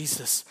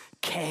 Jesus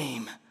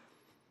came.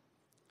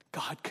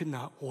 God could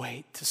not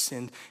wait to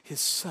send his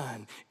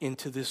Son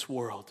into this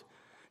world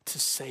to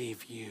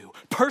save you.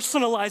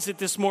 Personalize it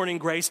this morning,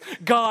 Grace.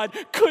 God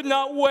could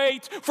not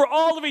wait for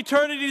all of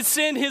eternity to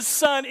send his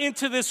Son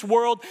into this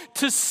world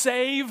to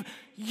save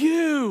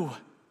you.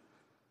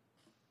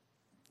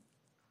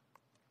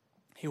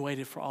 He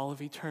waited for all of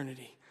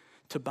eternity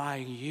to buy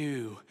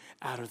you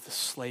out of the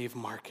slave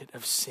market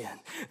of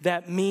sin.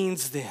 That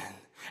means then,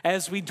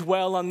 as we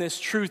dwell on this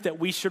truth, that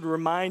we should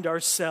remind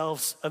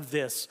ourselves of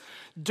this.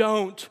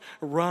 Don't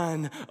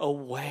run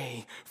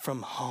away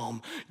from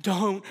home.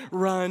 Don't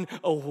run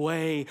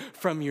away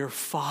from your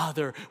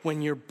Father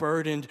when you're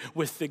burdened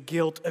with the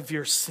guilt of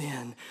your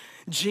sin.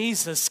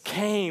 Jesus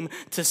came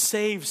to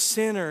save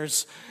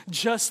sinners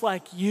just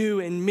like you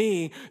and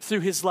me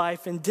through his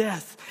life and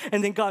death.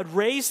 And then God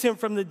raised him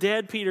from the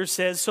dead, Peter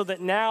says, so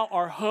that now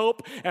our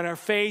hope and our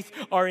faith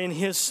are in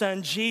his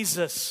Son,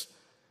 Jesus.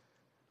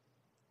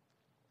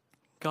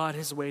 God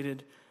has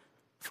waited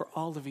for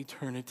all of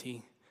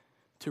eternity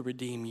to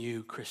redeem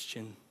you,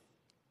 Christian.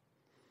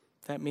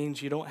 That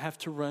means you don't have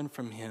to run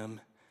from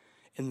him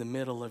in the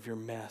middle of your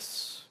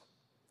mess.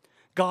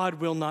 God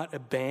will not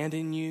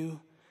abandon you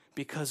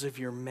because of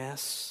your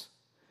mess,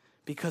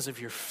 because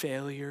of your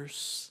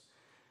failures,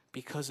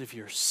 because of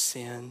your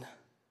sin.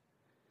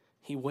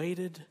 He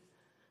waited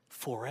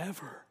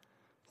forever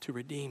to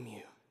redeem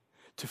you,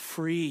 to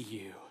free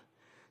you,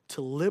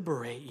 to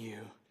liberate you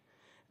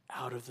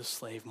out of the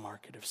slave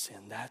market of sin.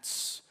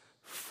 That's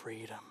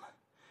freedom.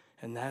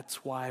 And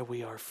that's why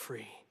we are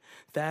free.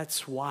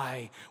 That's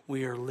why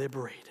we are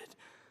liberated.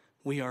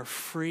 We are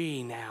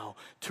free now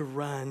to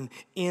run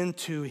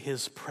into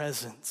his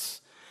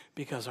presence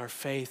because our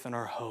faith and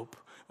our hope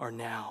are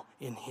now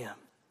in him.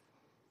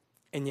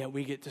 And yet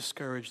we get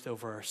discouraged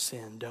over our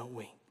sin, don't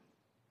we?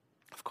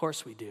 Of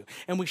course we do.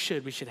 And we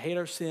should. We should hate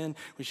our sin.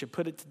 We should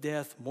put it to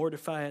death,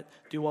 mortify it,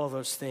 do all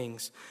those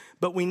things.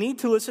 But we need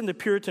to listen to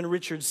Puritan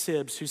Richard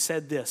Sibbes, who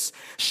said this: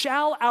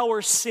 shall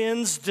our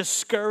sins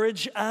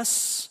discourage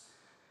us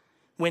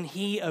when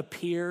he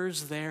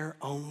appears there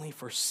only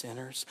for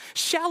sinners?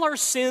 Shall our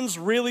sins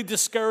really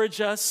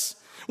discourage us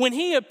when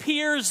he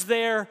appears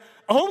there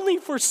only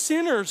for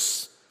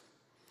sinners?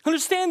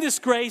 Understand this,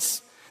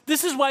 Grace.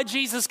 This is why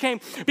Jesus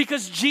came,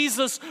 because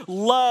Jesus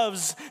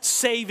loves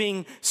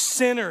saving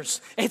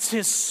sinners. It's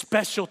his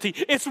specialty.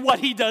 It's what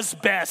he does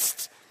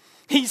best.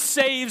 He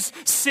saves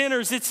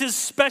sinners. It's his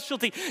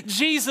specialty.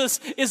 Jesus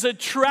is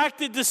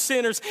attracted to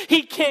sinners.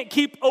 He can't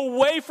keep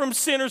away from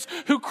sinners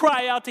who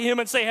cry out to him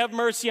and say, have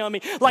mercy on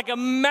me. Like a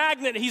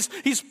magnet,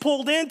 he's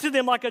pulled into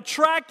them like a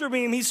tractor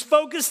beam. He's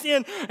focused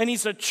in and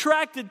he's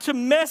attracted to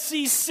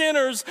messy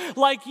sinners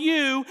like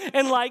you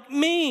and like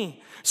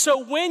me.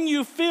 So when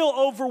you feel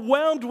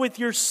overwhelmed with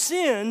your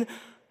sin,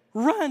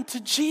 run to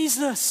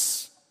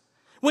Jesus.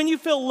 When you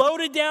feel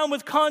loaded down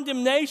with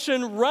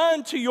condemnation,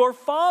 run to your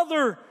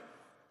Father.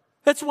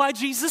 That's why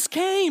Jesus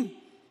came.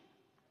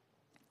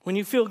 When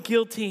you feel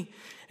guilty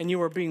and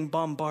you are being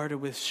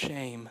bombarded with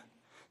shame,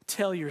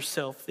 tell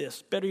yourself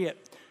this. Better yet,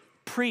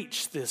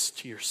 preach this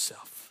to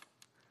yourself.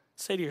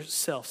 Say to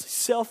yourself,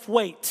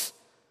 self-wait.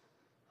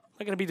 I'm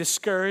not going to be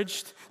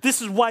discouraged.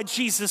 This is why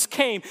Jesus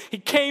came. He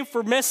came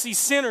for messy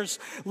sinners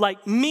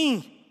like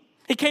me.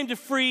 He came to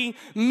free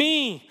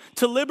me,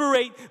 to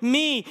liberate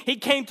me. He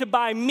came to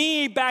buy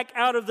me back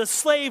out of the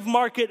slave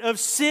market of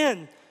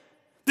sin.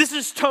 This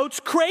is totes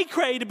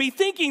cray-cray to be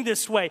thinking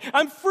this way.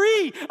 I'm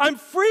free.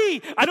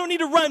 I don't need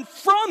to run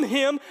from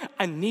him.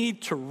 I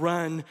need to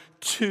run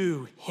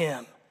to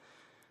him.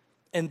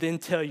 And then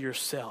tell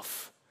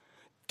yourself,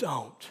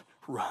 don't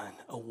run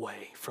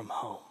away from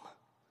home.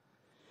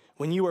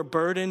 When you are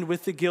burdened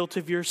with the guilt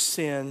of your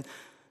sin,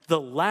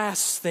 the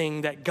last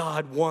thing that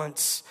God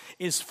wants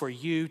is for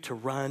you to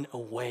run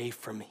away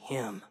from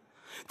him.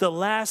 The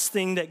last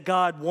thing that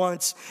God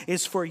wants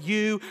is for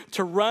you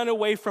to run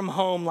away from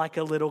home like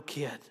a little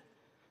kid.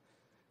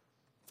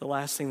 The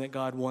last thing that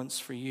God wants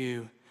for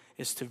you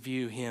is to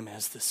view him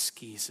as the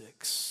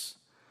skeezix.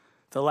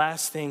 The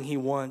last thing he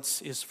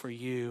wants is for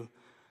you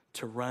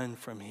to run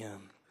from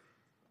him.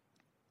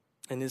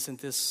 And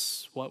isn't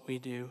this what we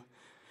do?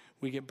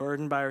 We get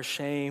burdened by our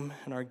shame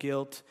and our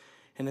guilt,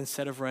 and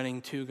instead of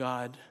running to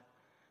God,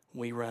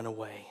 we run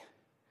away.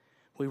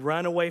 We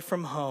run away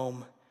from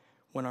home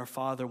when our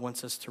Father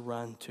wants us to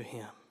run to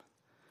him.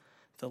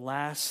 The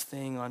last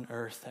thing on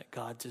earth that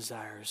God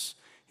desires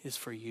is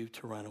for you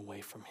to run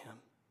away from him.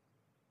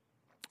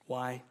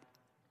 Why?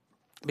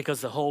 Because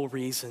the whole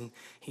reason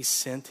he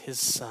sent his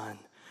Son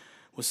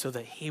was so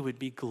that he would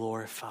be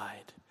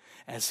glorified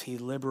as he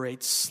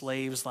liberates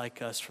slaves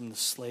like us from the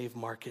slave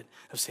market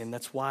of sin.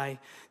 That's why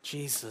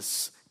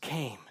Jesus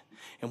came.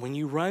 And when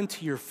you run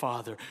to your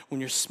Father, when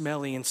you're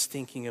smelly and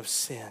stinking of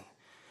sin,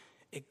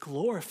 it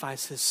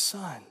glorifies his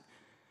Son.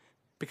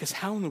 Because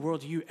how in the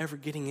world are you ever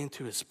getting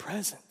into his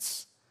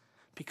presence?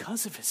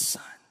 Because of his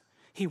Son.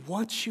 He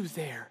wants you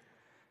there.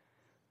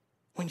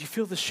 When you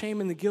feel the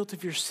shame and the guilt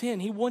of your sin,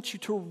 he wants you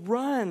to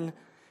run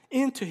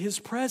into his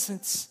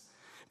presence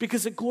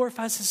because it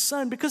glorifies his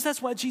Son, because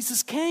that's why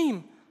Jesus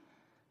came.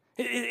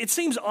 It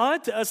seems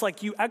odd to us,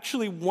 like, you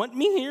actually want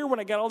me here when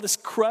I got all this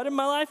crud in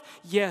my life?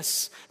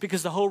 Yes,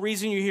 because the whole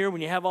reason you're here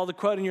when you have all the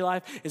crud in your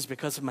life is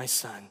because of my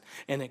Son,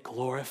 and it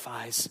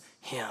glorifies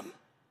him.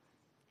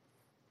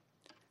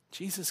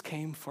 Jesus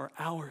came for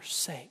our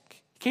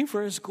sake. He came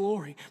for his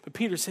glory, but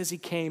Peter says he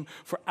came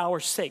for our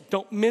sake.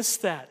 Don't miss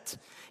that.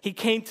 He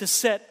came to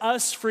set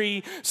us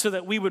free so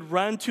that we would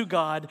run to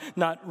God,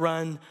 not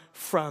run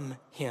from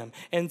him.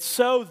 And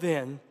so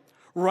then,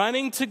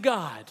 running to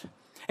God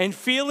and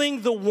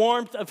feeling the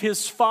warmth of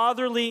his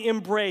fatherly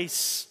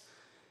embrace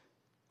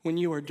when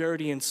you are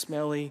dirty and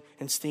smelly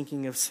and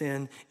stinking of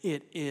sin,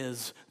 it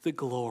is the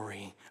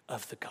glory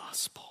of the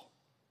gospel.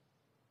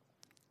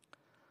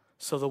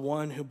 So the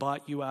one who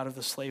bought you out of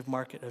the slave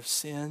market of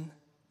sin,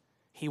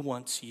 he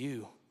wants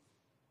you.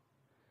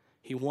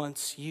 He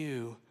wants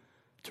you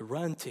to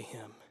run to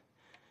him.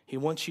 He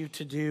wants you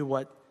to do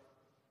what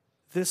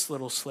this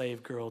little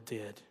slave girl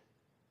did.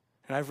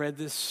 And I've read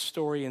this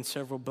story in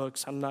several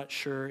books. I'm not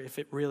sure if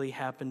it really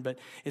happened, but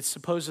it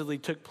supposedly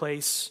took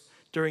place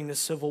during the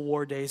Civil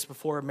War days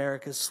before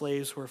America's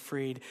slaves were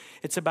freed.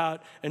 It's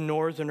about a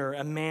northerner,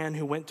 a man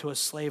who went to a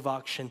slave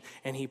auction,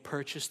 and he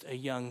purchased a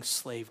young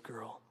slave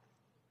girl.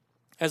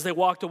 As they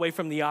walked away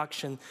from the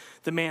auction,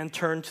 the man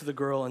turned to the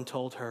girl and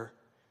told her,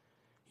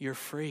 "You're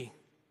free."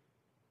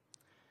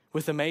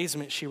 With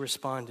amazement, she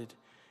responded,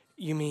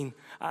 "You mean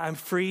I'm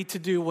free to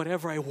do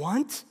whatever I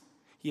want?"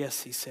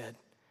 "Yes," he said.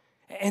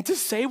 "And to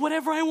say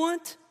whatever I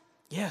want?"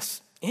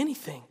 "Yes,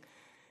 anything."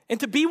 "And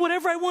to be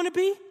whatever I want to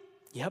be?"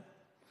 "Yep."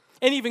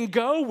 "And even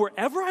go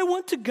wherever I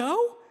want to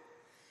go?"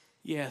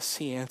 "Yes,"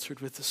 he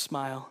answered with a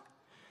smile.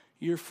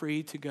 "You're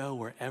free to go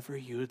wherever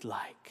you would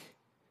like."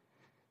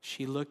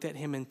 She looked at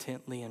him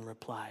intently and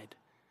replied,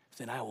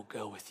 "Then I will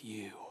go with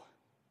you."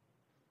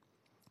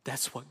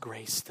 That's what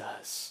grace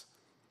does.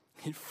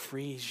 It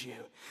frees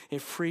you.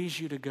 It frees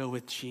you to go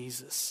with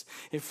Jesus.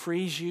 It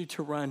frees you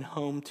to run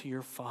home to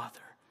your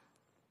Father.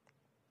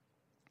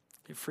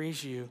 It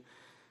frees you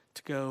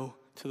to go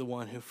to the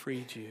one who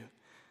freed you.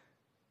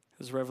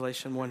 As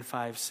Revelation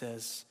 1:5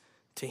 says,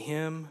 "To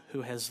him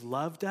who has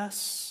loved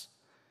us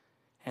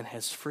and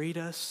has freed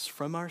us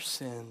from our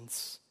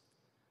sins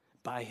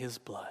by his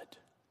blood,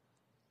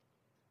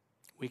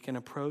 we can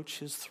approach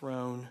his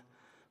throne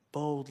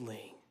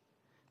boldly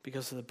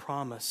because of the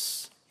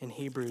promise in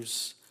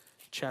Hebrews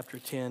chapter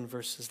 10,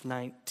 verses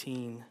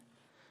 19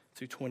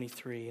 through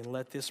 23. And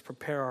let this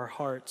prepare our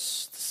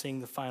hearts to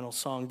sing the final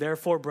song.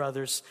 Therefore,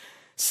 brothers,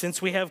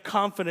 since we have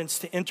confidence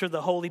to enter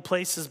the holy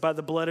places by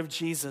the blood of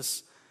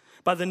Jesus,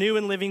 by the new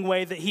and living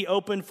way that he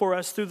opened for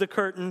us through the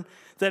curtain,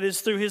 that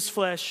is through his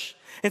flesh,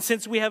 and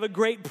since we have a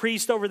great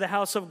priest over the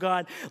house of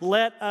God,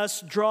 let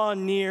us draw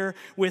near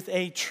with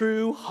a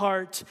true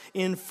heart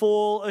in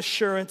full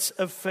assurance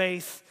of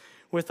faith,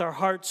 with our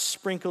hearts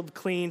sprinkled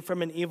clean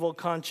from an evil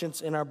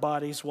conscience and our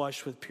bodies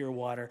washed with pure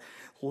water.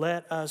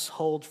 Let us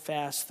hold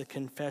fast the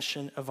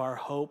confession of our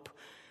hope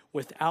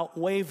without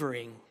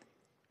wavering,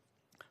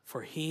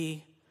 for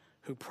he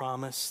who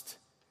promised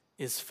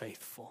is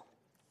faithful.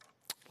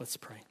 Let's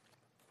pray.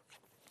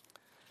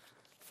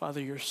 Father,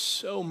 you're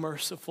so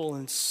merciful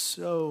and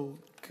so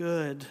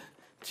good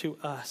to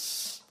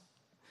us.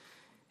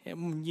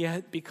 And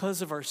yet,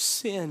 because of our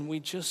sin, we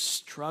just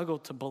struggle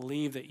to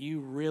believe that you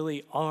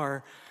really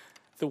are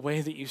the way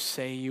that you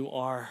say you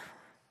are.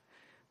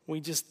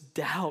 We just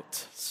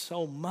doubt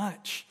so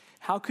much.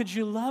 How could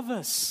you love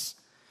us?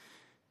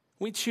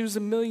 We choose a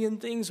million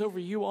things over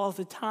you all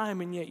the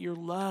time, and yet your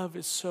love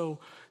is so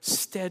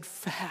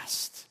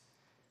steadfast.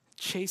 It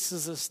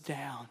chases us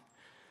down.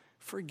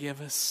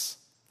 Forgive us.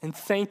 And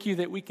thank you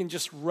that we can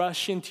just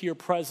rush into your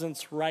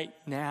presence right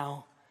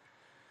now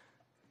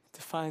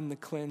to find the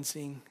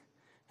cleansing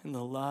and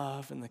the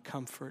love and the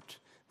comfort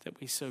that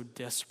we so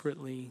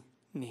desperately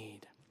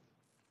need.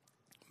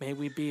 May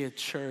we be a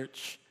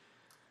church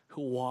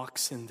who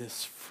walks in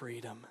this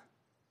freedom.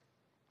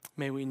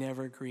 May we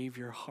never grieve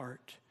your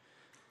heart,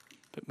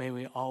 but may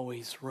we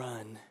always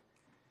run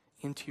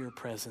into your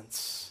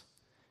presence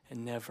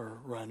and never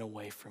run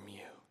away from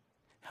you.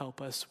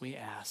 Help us, we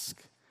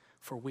ask,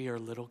 for we are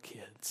little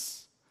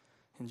kids.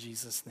 In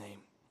Jesus' name,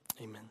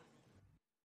 amen.